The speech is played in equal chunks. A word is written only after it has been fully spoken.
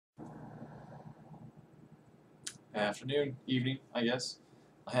afternoon, evening, I guess.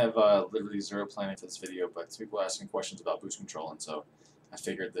 I have literally zero planning for this video, but some people are asking questions about boost control, and so I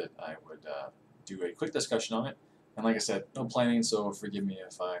figured that I would do a quick discussion on it. And like I said, no planning, so forgive me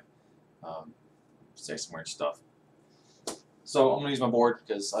if I say some weird stuff. So I'm going to use my board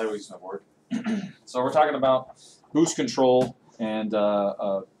because I always use my board. So we're talking about boost control and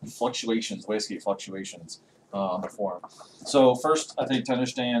fluctuations, wastegate fluctuations on the forum. So first, I think to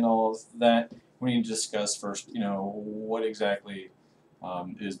understand all of that, we need to discuss first, what exactly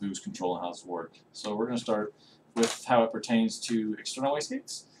is boost control and how does it work. So we're going to start with how it pertains to external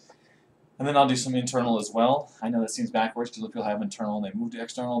wastegates. And then I'll do some internal as well. I know that seems backwards because people have internal and they move to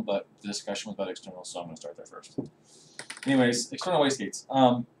external, but the discussion was about external, so I'm going to start there first. Anyways, external wastegates.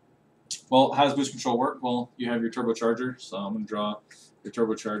 Well, how does boost control work? Well, you have your turbocharger, so I'm going to draw your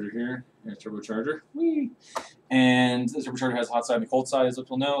turbocharger here. Your turbocharger. Whee! And the turbocharger has a hot side and a cold side, as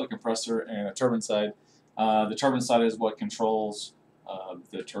you'll know, a compressor and a turbine side. The turbine side is what controls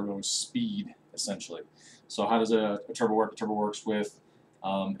the turbo's speed, essentially. So how does a turbo work? A turbo works with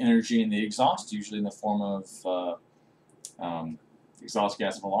energy in the exhaust, usually in the form of exhaust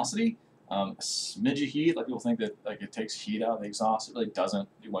gas velocity. A smidge of heat, like people think that it takes heat out of the exhaust. It really doesn't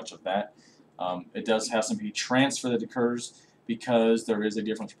do much of that. It does have some heat transfer that occurs because there is a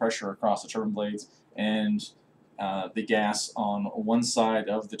difference of pressure across the turbine blades, and the gas on one side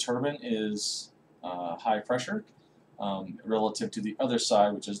of the turbine is high pressure relative to the other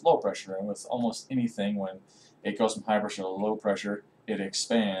side, which is low pressure. And with almost anything, when it goes from high pressure to low pressure, it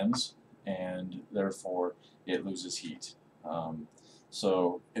expands, and therefore it loses heat.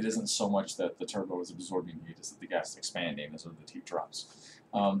 So it isn't so much that the turbo is absorbing heat, it's that the gas is expanding as the heat drops.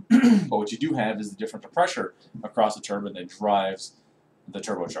 But what you do have is the difference of pressure across the turbine that drives the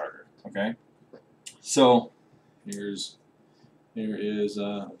turbocharger. Okay, so here is I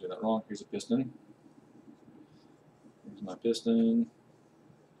did that wrong. Here's a piston. Here's my piston.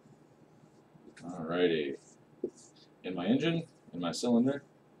 Alrighty, in my engine, in my cylinder,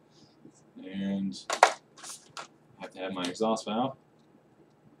 and I have to have my exhaust valve.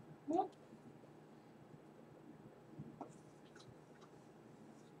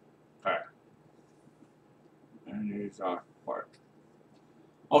 Alright. And the exhaust port.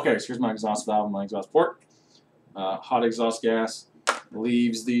 Okay, so here's my exhaust valve and my exhaust port. Hot exhaust gas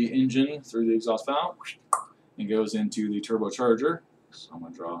leaves the engine through the exhaust valve and goes into the turbocharger. So I'm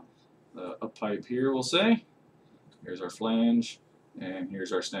going to draw a pipe here, we'll say. Here's our flange, and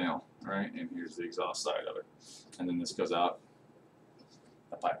here's our snail, right? And here's the exhaust side of it. And then this goes out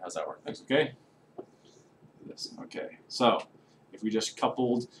the pipe. How's that work? That's okay? This. Okay. So if we just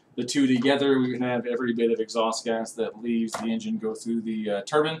coupled the two together, we would have every bit of exhaust gas that leaves the engine go through the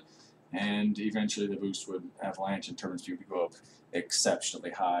turbine, and eventually the boost would avalanche and turbine speed would go up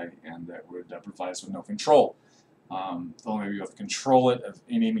exceptionally high, and that would provide us with no control. The only way we have to control it of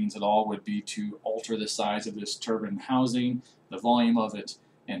any means at all would be to alter the size of this turbine housing, the volume of it,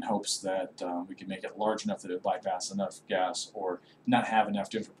 in hopes that we can make it large enough that it bypass enough gas or not have enough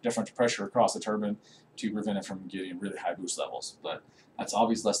different pressure across the turbine to prevent it from getting really high boost levels. But that's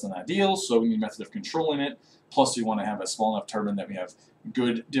obviously less than ideal, so we need a method of controlling it. Plus, we want to have a small enough turbine that we have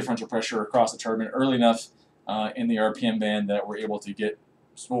good differential pressure across the turbine early enough in the RPM band that we're able to get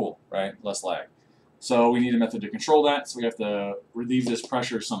spool, right? Less lag. So we need a method to control that, so we have to relieve this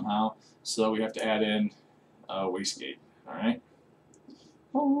pressure somehow. So we have to add in a wastegate, all right?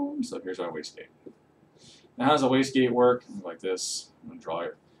 So here's our wastegate. Now how does a wastegate work? Like this. I'm going to draw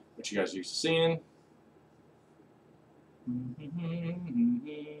it, what you guys are used to seeing.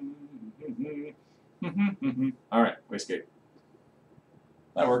 All right, wastegate.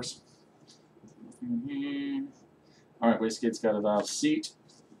 That works. All right, wastegate's got a valve seat.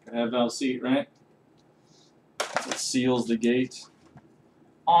 Gotta have valve seat, right? It seals the gate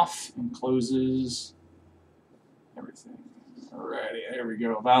off and closes everything. Alrighty, there we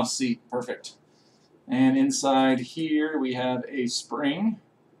go. Valve seat, perfect. And inside here we have a spring.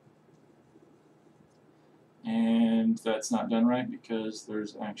 And that's not done right because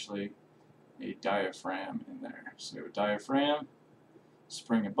there's actually a diaphragm in there. So we have a diaphragm,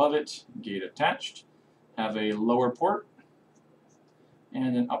 spring above it, gate attached. Have a lower port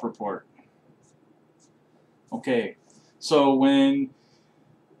and an upper port. Okay, so when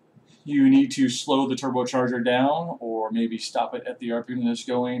you need to slow the turbocharger down or maybe stop it at the RPM that it's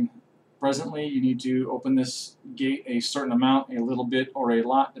going presently, you need to open this gate a certain amount, a little bit or a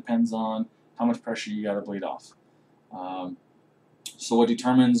lot, depends on how much pressure you got to bleed off. So what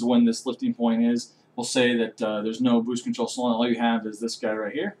determines when this lifting point is, we'll say that there's no boost control slowing. All you have is this guy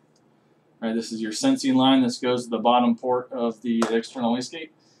right here. Right, this is your sensing line. This goes to the bottom port of the external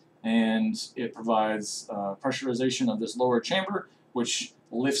wastegate. and it provides pressurization of this lower chamber, which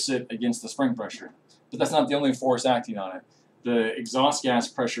lifts it against the spring pressure. But that's not the only force acting on it. The exhaust gas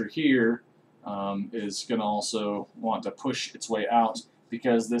pressure here is going to also want to push its way out,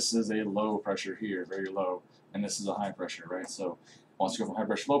 because this is a low pressure here, very low, and this is a high pressure, right? So it wants to go from high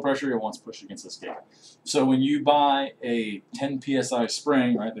pressure to low pressure, it wants to push against this gate. So when you buy a 10 psi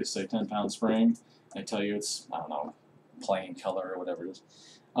spring, right, they say 10-pound spring, they tell you it's, I don't know, plain color or whatever it is.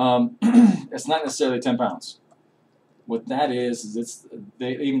 It's not necessarily 10 pounds. What that is it's,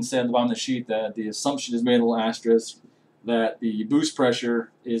 they even say at the bottom of the sheet that the assumption is made, a little asterisk, that the boost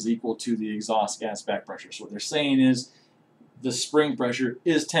pressure is equal to the exhaust gas back pressure. So what they're saying is the spring pressure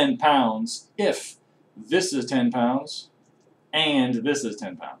is 10 pounds if this is 10 pounds and this is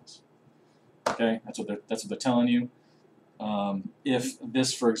 10 pounds. Okay, that's what they're telling you. If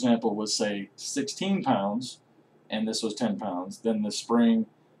this, for example, was say 16 pounds and this was 10 pounds, then the spring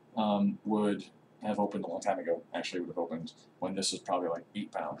would have opened a long time ago. Actually, would have opened when this was probably like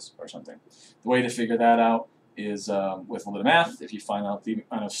 8 pounds or something. The way to figure that out is with a little bit of math. If you find out the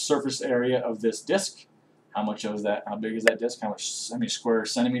amount of surface area of this disc, how much of that, how big is that disc, how many square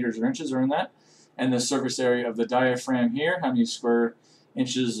centimeters or inches are in that, and the surface area of the diaphragm here, how many square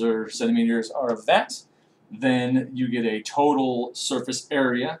inches or centimeters are of that, then you get a total surface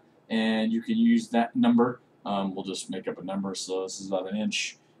area, and you can use that number. We'll just make up a number. So this is about an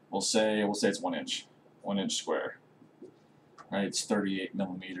inch. We'll say it's 1 inch, 1 inch square. Right? It's 38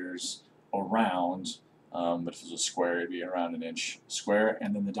 millimeters around. But if it was a square, it'd be around an inch square.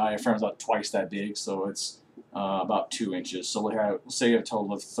 And then the diaphragm is about twice that big, so it's about 2 inches. So we'll say you have a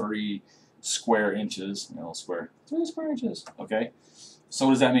total of 3 square inches. No, square, 3 square inches. Okay. So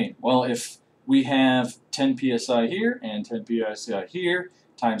what does that mean? Well, if we have 10 psi here and 10 psi here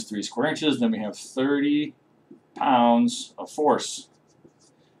times 3 square inches, then we have 30 pounds of force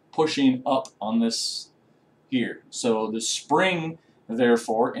pushing up on this here. So the spring,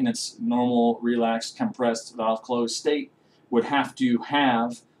 therefore, in its normal, relaxed, compressed, valve closed state, would have to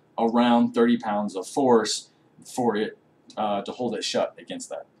have around 30 pounds of force for it to hold it shut against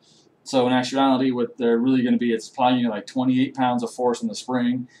that. So in actuality, what they're really going to be, it's applying like 28 pounds of force in the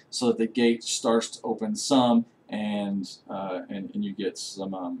spring, so that the gate starts to open some, and you get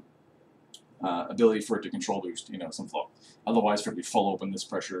some ability for it to control boost, some flow. Otherwise, for it to be full open, this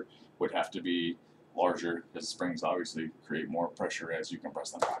pressure would have to be larger, because springs obviously create more pressure as you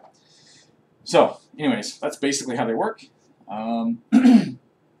compress them. So, anyways, that's basically how they work.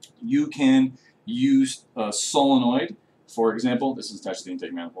 You can use a solenoid. For example, this is attached to the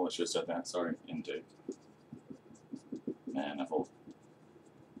intake manifold. I should have said that. Sorry, intake manifold.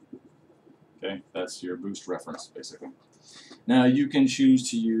 Okay, that's your boost reference, basically. Now, you can choose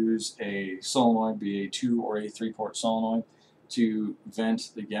to use a solenoid, be a 2 or a 3-port solenoid, to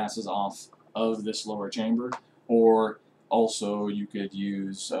vent the gases off of this lower chamber, or also you could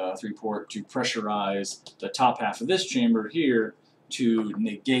use 3-port to pressurize the top half of this chamber here to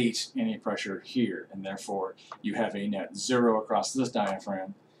negate any pressure here, and therefore you have a net 0 across this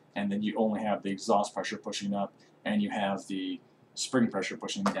diaphragm, and then you only have the exhaust pressure pushing up, and you have the spring pressure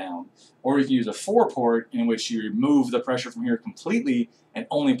pushing down. Or you can use a 4-port in which you remove the pressure from here completely and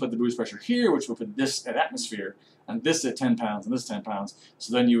only put the boost pressure here, which will put this at atmosphere, and this at 10 pounds, and this 10 pounds,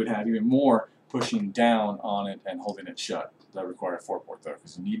 so then you would have even more pushing down on it and holding it shut. That require a 4-port though,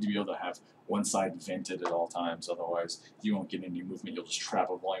 because you need to be able to have one side vented at all times, otherwise you won't get any movement. You'll just trap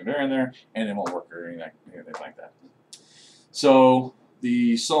a volume of air in there, and it won't work or anything like that. So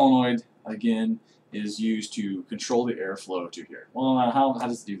the solenoid, again, is used to control the airflow to here. Well, how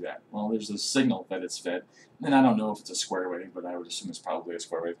does it do that? Well, there's a signal that it's fed, and I don't know if it's a square wave, but I would assume it's probably a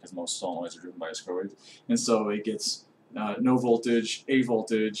square wave, because most solenoids are driven by a square wave. And so it gets no voltage, a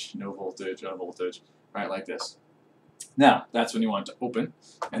voltage, no voltage, a voltage, right, like this. Now, that's when you want it to open,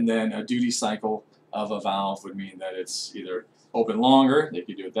 and then a duty cycle of a valve would mean that it's either open longer, they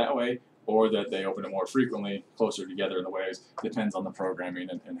could do it that way, or that they open it more frequently, closer together in the waves. Depends on the programming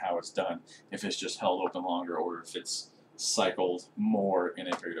and how it's done, if it's just held open longer or if it's cycled more in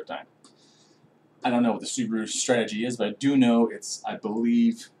a period of time. I don't know what the Subaru strategy is, but I do know it's, I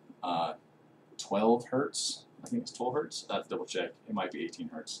believe, 12 hertz. I think it's 12 hertz. I have to double check. It might be 18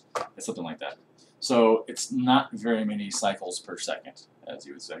 hertz. It's something like that. So it's not very many cycles per second, as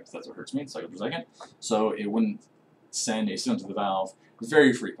you would say, because that's what hertz means, cycles per second. So it wouldn't send a signal to the valve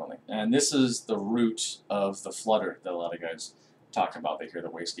very frequently. And this is the root of the flutter that a lot of guys talk about. They hear the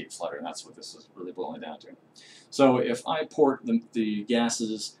wastegate flutter, and that's what this is really boiling down to. So if I port the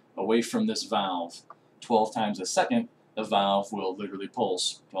gases away from this valve 12 times a second, the valve will literally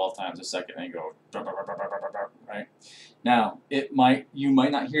pulse 12 times a second and go, right? Now, you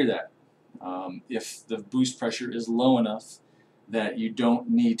might not hear that. If the boost pressure is low enough that you don't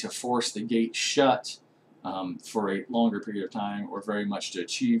need to force the gate shut for a longer period of time or very much to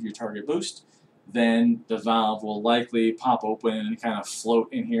achieve your target boost, then the valve will likely pop open and kind of float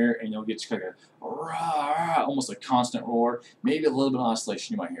in here, and you'll get kind of almost a constant roar, maybe a little bit of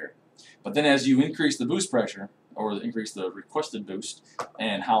oscillation you might hear. But then as you increase the boost pressure, or increase the requested boost,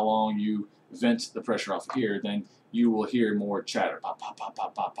 and how long you vent the pressure off of here, then you will hear more chatter, pop, pop, pop,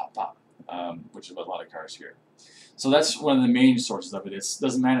 pop, pop, pop, pop, which is what a lot of cars hear. So that's one of the main sources of it. It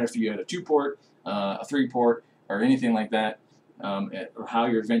doesn't matter if you had a 2-port, a 3-port, or anything like that, or how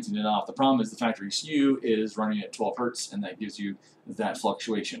you're venting it off. The problem is the factory ECU is running at 12 hertz, and that gives you that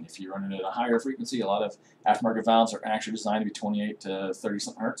fluctuation. If you're running at a higher frequency, a lot of aftermarket valves are actually designed to be 28 to 30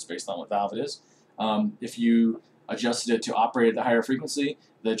 something hertz based on what valve it is. If you adjusted it to operate at the higher frequency,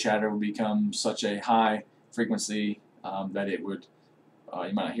 the chatter would become such a high frequency that it would,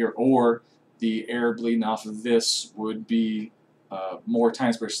 you might not hear it, or the air bleeding off of this would be more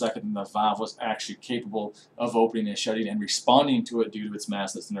times per second than the valve was actually capable of opening and shutting and responding to it due to its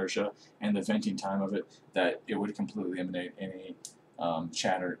massless inertia and the venting time of it, that it would completely eliminate any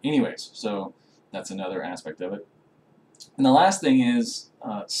chatter anyways. So that's another aspect of it. And the last thing is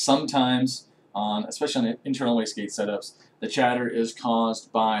sometimes, especially on internal wastegate setups, the chatter is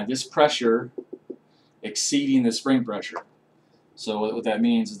caused by this pressure exceeding the spring pressure. So what that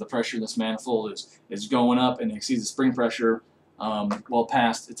means is the pressure in this manifold is going up and exceeds the spring pressure well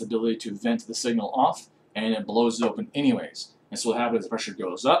past its ability to vent the signal off, and it blows it open anyways. And so what happens is the pressure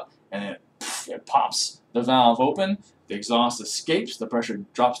goes up, and it pops the valve open, the exhaust escapes, the pressure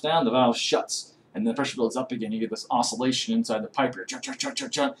drops down, the valve shuts, and the pressure builds up again. You get this oscillation inside the pipe here,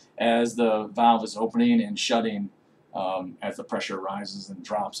 as the valve is opening and shutting as the pressure rises and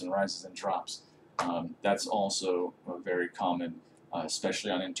drops and rises and drops. That's also very common,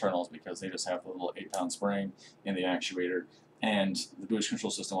 especially on internals, because they just have the little 8-pound spring in the actuator, and the boost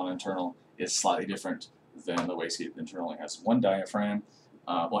control system on internal is slightly different than the wastegate. Internal has one diaphragm,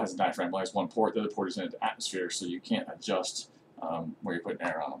 well, it has a diaphragm, but it has one port. The other port is in the atmosphere, so you can't adjust where you're putting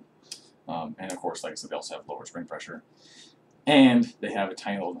air on them. And of course, like I said, they also have lower spring pressure, and they have a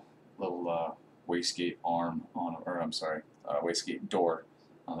tiny little wastegate arm on, or I'm sorry, wastegate door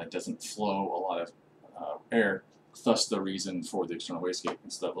that doesn't flow a lot of air. Thus, the reason for the external wastegate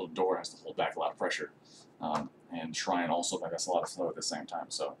is that little door has to hold back a lot of pressure, and try and also back us a lot of flow at the same time.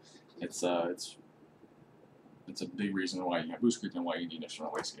 So it's a big reason why you have boost creep and why you need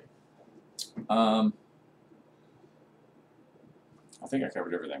external wastegate. I think I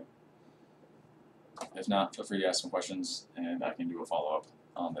covered everything. If not, feel free to ask some questions, and I can do a follow-up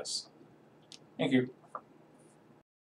on this. Thank you.